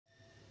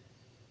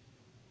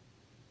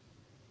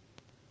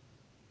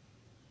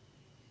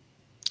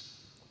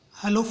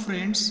Hello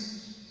friends,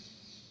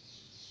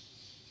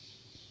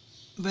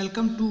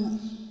 welcome to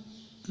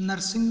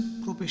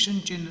Nursing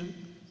Profession channel.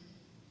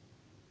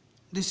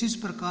 This is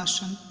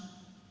Prakash.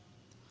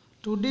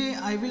 Today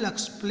I will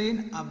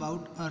explain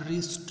about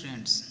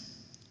restraints.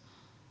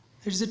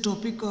 It is a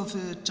topic of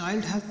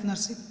child health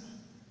nursing.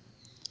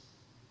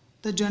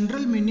 The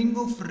general meaning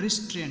of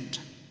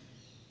restraint.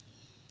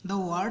 The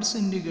words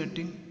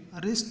indicating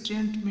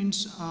restraint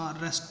means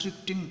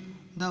restricting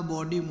the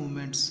body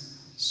movements.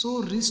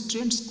 So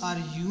restraints are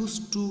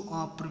used to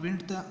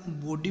prevent the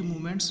body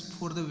movements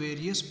for the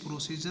various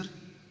procedure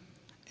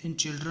in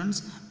children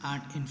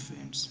and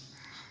infants.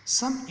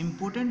 Some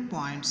important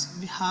points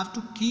we have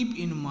to keep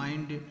in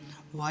mind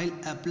while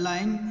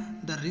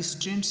applying the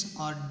restraints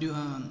or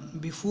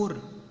before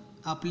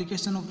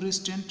application of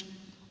restraint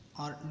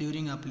or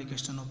during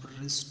application of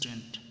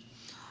restraint.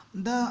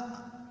 The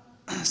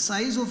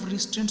size of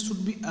restraint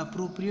should be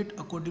appropriate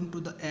according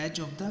to the age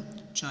of the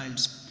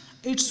child.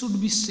 It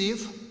should be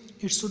safe,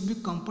 it should be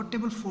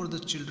comfortable for the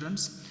children,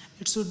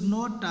 it should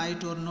not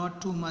tight or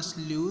not too much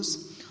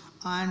loose.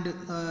 And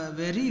a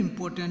very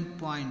important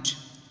point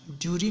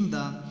during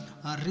the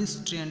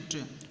restraint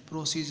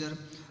procedure,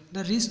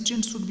 the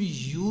restraint should be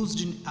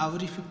used in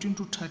every 15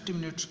 to 30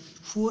 minutes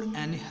for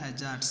any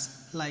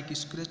hazards like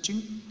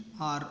scratching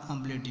or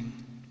bleeding.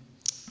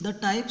 The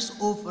types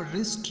of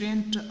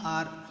restraint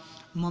are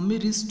mummy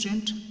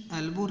restraint,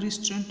 elbow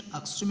restraint,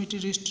 extremity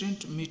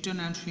restraint, mitten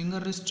and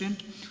finger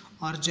restraint,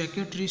 or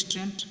jacket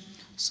restraint.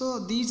 So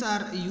these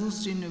are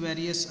used in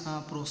various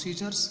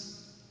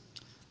procedures.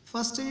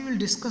 First we will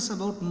discuss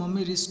about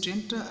mummy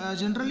restraint.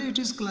 Generally it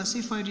is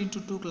classified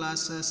into two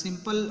classes,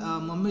 simple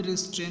mummy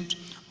restraint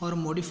or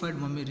modified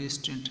mummy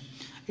restraint.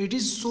 It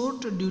is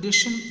short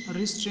duration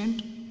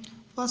restraint.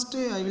 First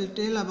I will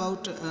tell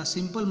about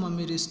simple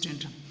mummy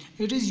restraint.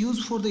 It is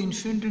used for the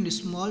infant and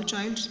small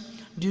child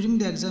during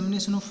the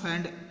examination of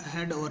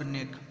head or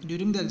neck.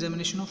 During the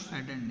examination of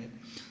head and neck.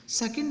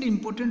 Second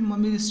important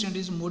mummy restraint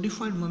is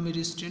modified mummy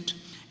restraint.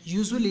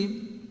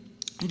 Usually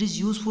it is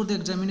used for the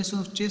examination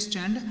of chest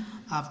and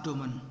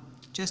abdomen.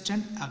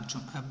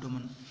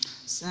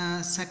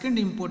 Second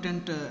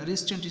important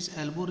restraint is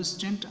elbow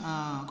restraint.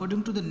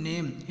 According to the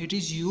name, it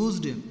is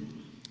used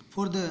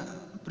for the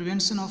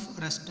prevention of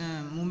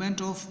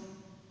movement of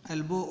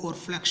elbow or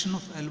flexion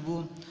of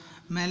elbow.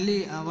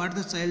 Mainly what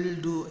the child will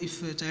do,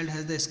 if a child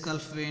has the skull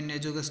vein,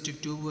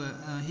 nasogastric tube,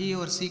 he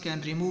or she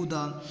can remove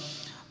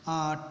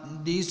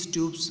these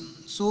tubes.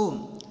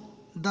 So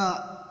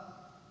the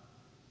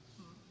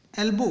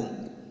elbow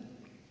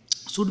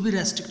should be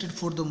restricted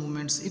for the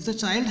movements. If the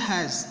child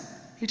has,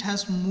 it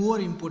has more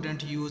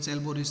important use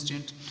elbow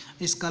restraint,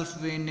 skull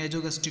vein,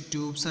 nasogastric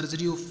tube,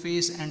 surgery of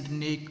face and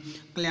neck,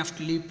 cleft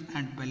lip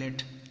and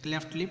palate.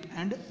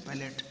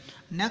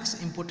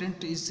 Next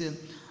important is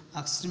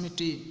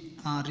extremity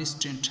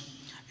restraint.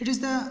 It is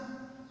the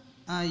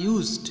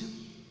used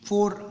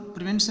for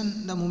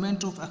prevention the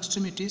movement of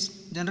extremities.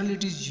 Generally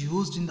it is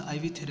used in the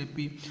IV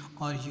therapy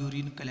or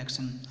urine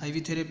collection.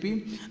 IV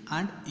therapy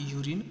and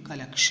urine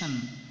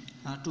collection.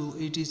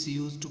 It is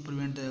used to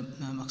prevent the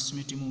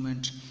extremity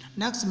movement.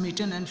 Next,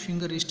 mitten and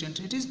finger restraint.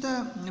 It is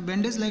the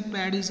bandage like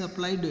pad is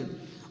applied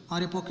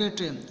or a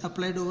pocket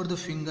applied over the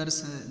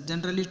fingers,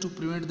 generally to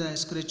prevent the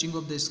scratching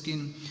of the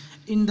skin.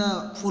 In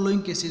the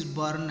following cases,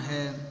 burn,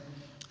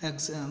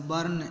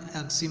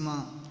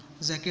 eczema,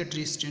 jacket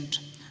restraint.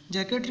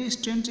 Jacket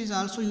restraint is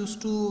also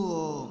used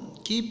to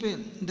keep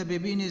the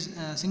baby in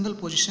a single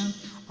position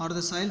or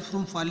the child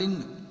from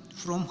falling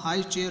from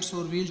high chairs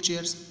or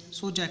wheelchairs.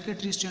 So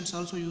jacket restraints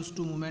also used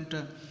to movement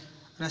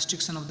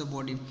restriction of the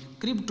body.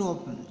 Crib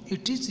top,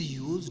 it is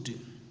used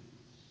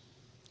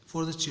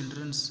for the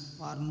children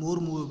are more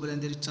movable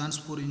and there is chance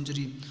for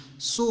injury.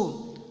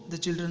 So the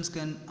children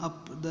can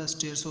up the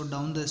stairs or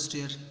down the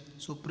stair.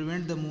 So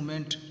prevent the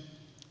movement.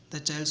 The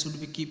child should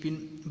be kept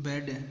in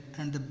bed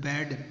and the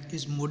bed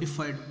is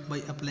modified by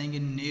applying a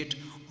net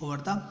over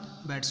the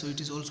bed. So it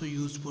is also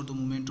used for the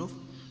movement of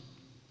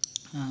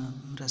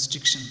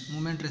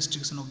movement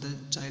restriction of the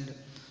child.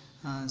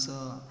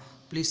 So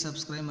please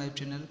subscribe my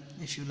channel.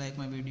 If you like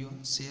my video,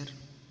 share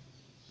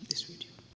this video.